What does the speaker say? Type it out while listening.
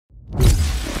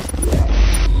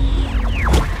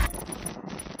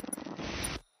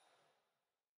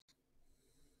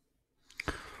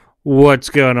What's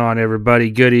going on,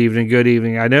 everybody? Good evening. Good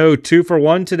evening. I know 2 for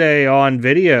 1 today on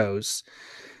videos.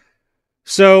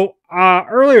 So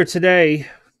earlier today,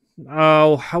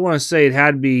 I want to say it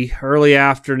had to be early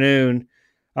afternoon.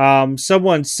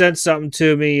 Someone sent something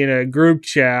to me in a group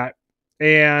chat,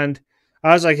 and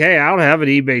I was like, "Hey, I don't have an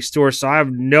eBay store, so I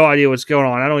have no idea what's going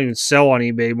on. I don't even sell on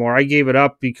eBay anymore. I gave it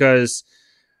up because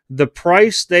the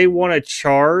price they want to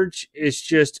charge is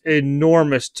just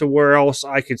enormous to where else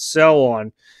I could sell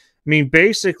on." I mean,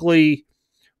 basically,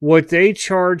 what they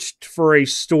charged for a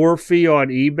store fee on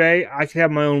eBay, I could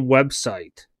have my own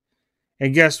website.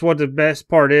 And guess what? The best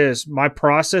part is my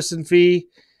processing fee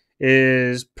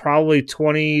is probably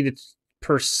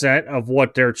 20% of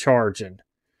what they're charging.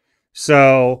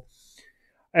 So,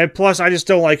 and plus, I just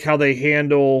don't like how they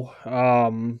handle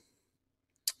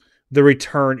the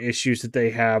return issues that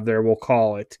they have there, we'll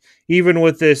call it. Even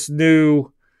with this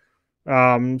new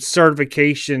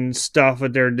certification stuff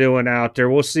that they're doing out there.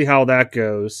 We'll see how that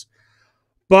goes.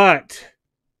 But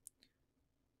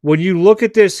when you look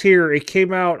at this here, it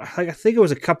came out, I think it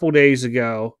was a couple days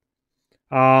ago.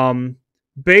 Basically,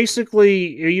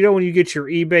 when you get your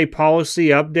eBay policy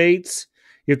updates,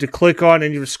 you have to click on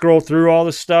and you scroll through all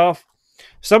the stuff.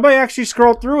 Somebody actually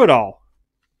scrolled through it all.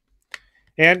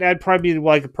 And that'd probably be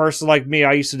like a person like me.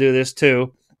 I used to do this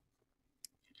too.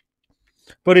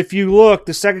 But if you look,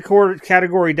 the second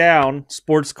category down,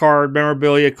 sports card,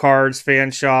 memorabilia cards, fan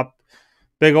shop,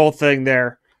 big old thing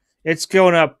there. It's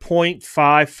going up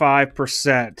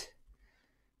 0.55%.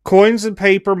 Coins and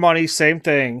paper money, same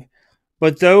thing.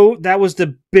 But though that was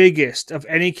the biggest of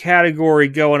any category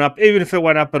going up, even if it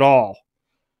went up at all,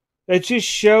 it just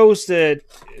shows that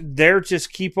they're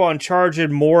just keep on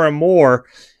charging more and more.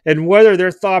 And whether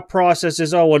their thought process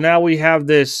is, oh, well, now we have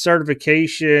this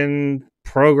certification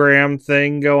program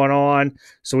thing going on,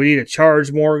 so we need to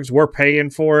charge more because we're paying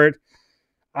for it.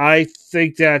 I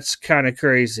think that's kind of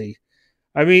crazy.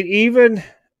 I mean, even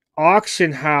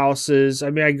auction houses,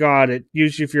 I got it.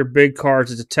 Usually, if you're big cards,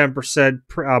 it's a 10%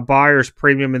 buyer's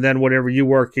premium, and then whatever you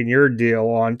work in your deal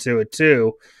onto it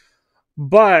too.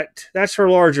 But that's for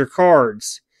larger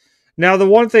cards. Now, the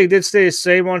one thing did stay the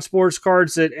same on sports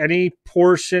cards that any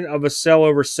portion of a sell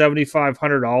over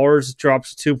 $7,500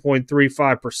 drops to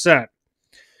 2.35%.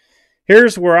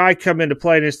 Here's where I come into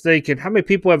play and is thinking, how many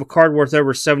people have a card worth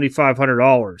over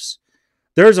 $7,500?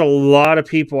 There's a lot of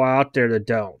people out there that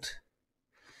don't.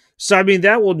 So,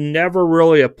 that will never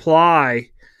really apply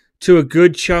to a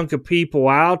good chunk of people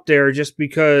out there just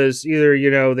because either,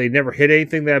 they never hit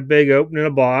anything that big opening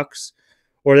a box,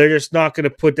 or they're just not going to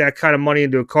put that kind of money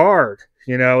into a card.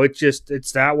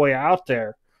 It's that way out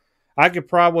there. I could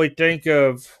probably think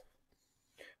of,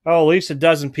 at least a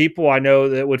dozen people I know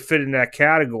that would fit in that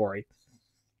category.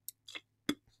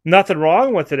 Nothing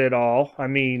wrong with it at all.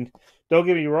 Don't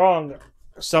get me wrong.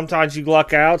 Sometimes you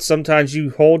luck out. Sometimes you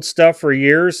hold stuff for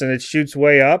years and it shoots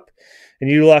way up and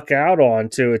you luck out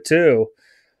onto it too.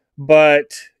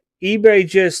 But eBay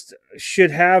just should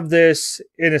have this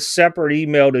in a separate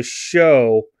email to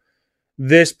show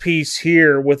this piece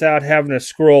here without having to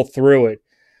scroll through it.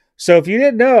 So if you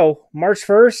didn't know, March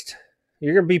 1st,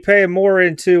 you're going to be paying more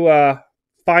into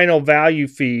final value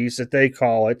fees that they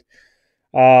call it.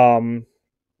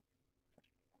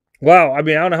 Wow, I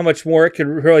don't know how much more it could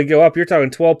really go up. You're talking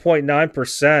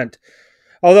 12.9%.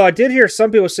 Although I did hear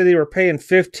some people say they were paying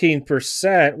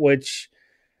 15%, which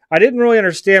I didn't really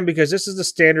understand because this is the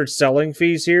standard selling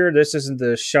fees here. This isn't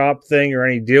the shop thing or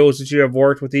any deals that you have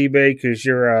worked with eBay because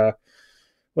you're a,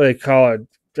 what they call it,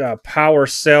 power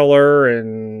seller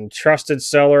and trusted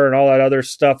seller and all that other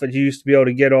stuff that you used to be able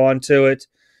to get onto it.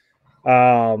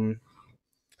 You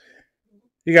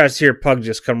guys hear Pug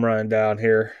just come running down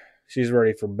here. She's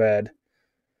ready for bed.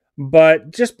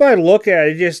 But just by look at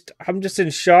it, I'm just in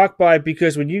shock by it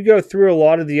because when you go through a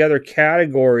lot of the other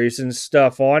categories and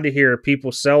stuff onto here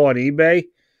people sell on eBay,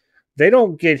 they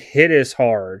don't get hit as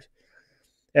hard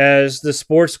as the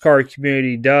sports card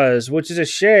community does, which is a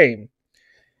shame.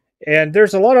 And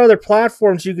there's a lot of other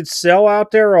platforms you could sell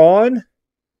out there on,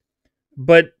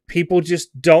 but people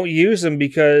just don't use them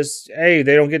because, A,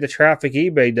 they don't get the traffic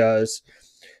eBay does.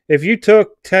 If you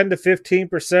took 10 to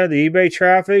 15% of the eBay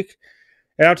traffic,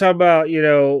 and I'm talking about,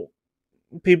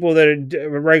 people that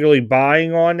are regularly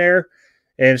buying on there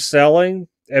and selling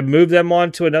and move them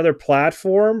onto another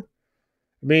platform,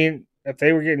 if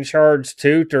they were getting charged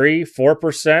 2, 3,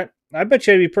 4%, I bet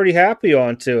you they'd be pretty happy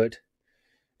onto it.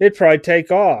 It'd probably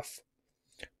take off.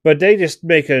 But they just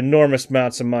make enormous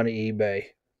amounts of money, eBay.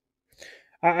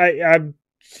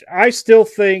 I still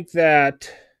think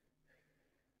that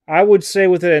I would say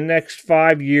within the next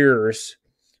 5 years,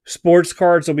 sports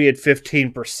cards will be at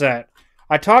 15%.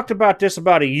 I talked about this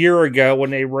about a year ago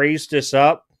when they raised this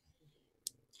up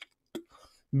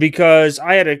because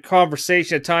I had a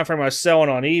conversation at the time frame I was selling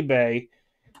on eBay.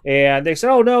 And they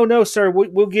said, "Oh no, sir,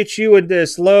 we'll get you in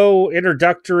this low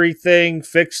introductory thing,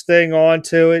 fixed thing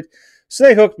onto it." So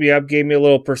they hooked me up, gave me a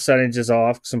little percentages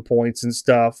off, some points and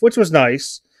stuff, which was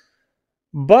nice.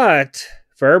 But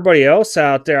for everybody else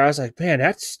out there, I was like, man,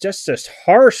 that's just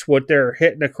harsh what they're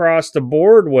hitting across the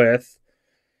board with.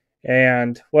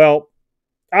 And well,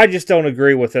 I just don't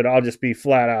agree with it. I'll just be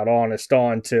flat out honest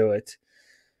on to it.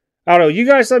 I don't know. You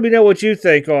guys let me know what you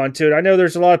think on to it. I know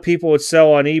there's a lot of people that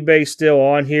sell on eBay still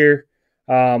on here.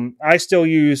 I still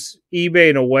use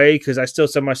eBay in a way because I still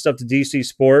send my stuff to DC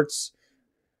Sports.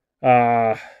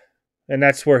 And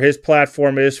that's where his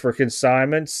platform is for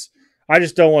consignments. I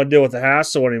just don't want to deal with the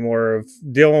hassle anymore of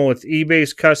dealing with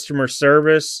eBay's customer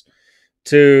service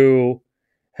to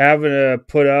having to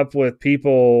put up with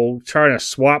people trying to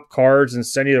swap cards and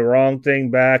send you the wrong thing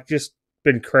back. Just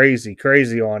been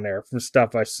crazy on there from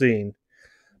stuff I've seen.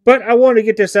 But I wanted to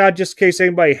get this out just in case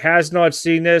anybody has not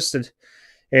seen this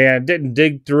and didn't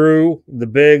dig through the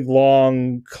big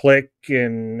long click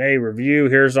and hey, review.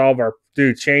 Here's all of our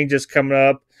new changes coming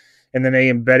up. And then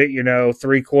they embed it,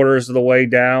 3/4 of the way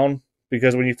down.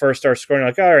 Because when you first start scrolling, you're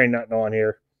like, oh, there ain't nothing on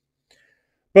here.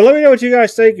 But let me know what you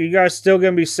guys think. Are you guys still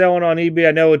going to be selling on eBay?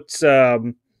 I know it's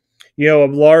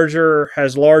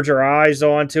has larger eyes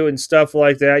onto it and stuff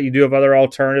like that. You do have other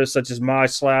alternatives such as My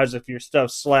Slabs if your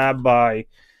stuff's slabbed by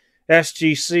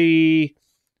SGC,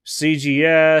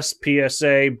 CGS,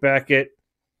 PSA, Beckett.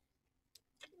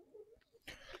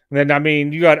 And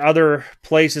then, you got other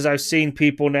places I've seen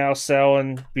people now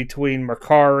selling between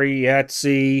Mercari,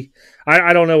 Etsy.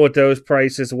 I don't know what those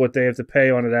prices, what they have to pay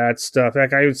on that stuff.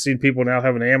 Heck, I even seen people now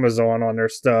having Amazon on their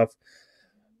stuff.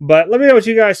 But let me know what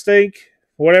you guys think.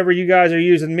 Whatever you guys are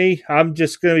using me, I'm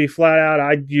just going to be flat out.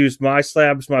 I use My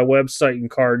Slabs, my website, and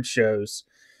card shows.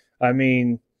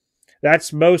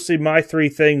 That's mostly my three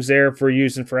things there for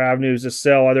using for avenues to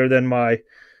sell other than my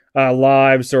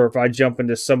lives or if I jump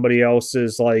into somebody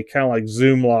else's kind of like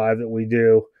Zoom Live that we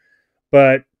do.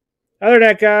 But other than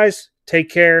that, guys, take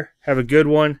care. Have a good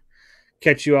one.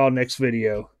 Catch you all next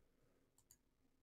video.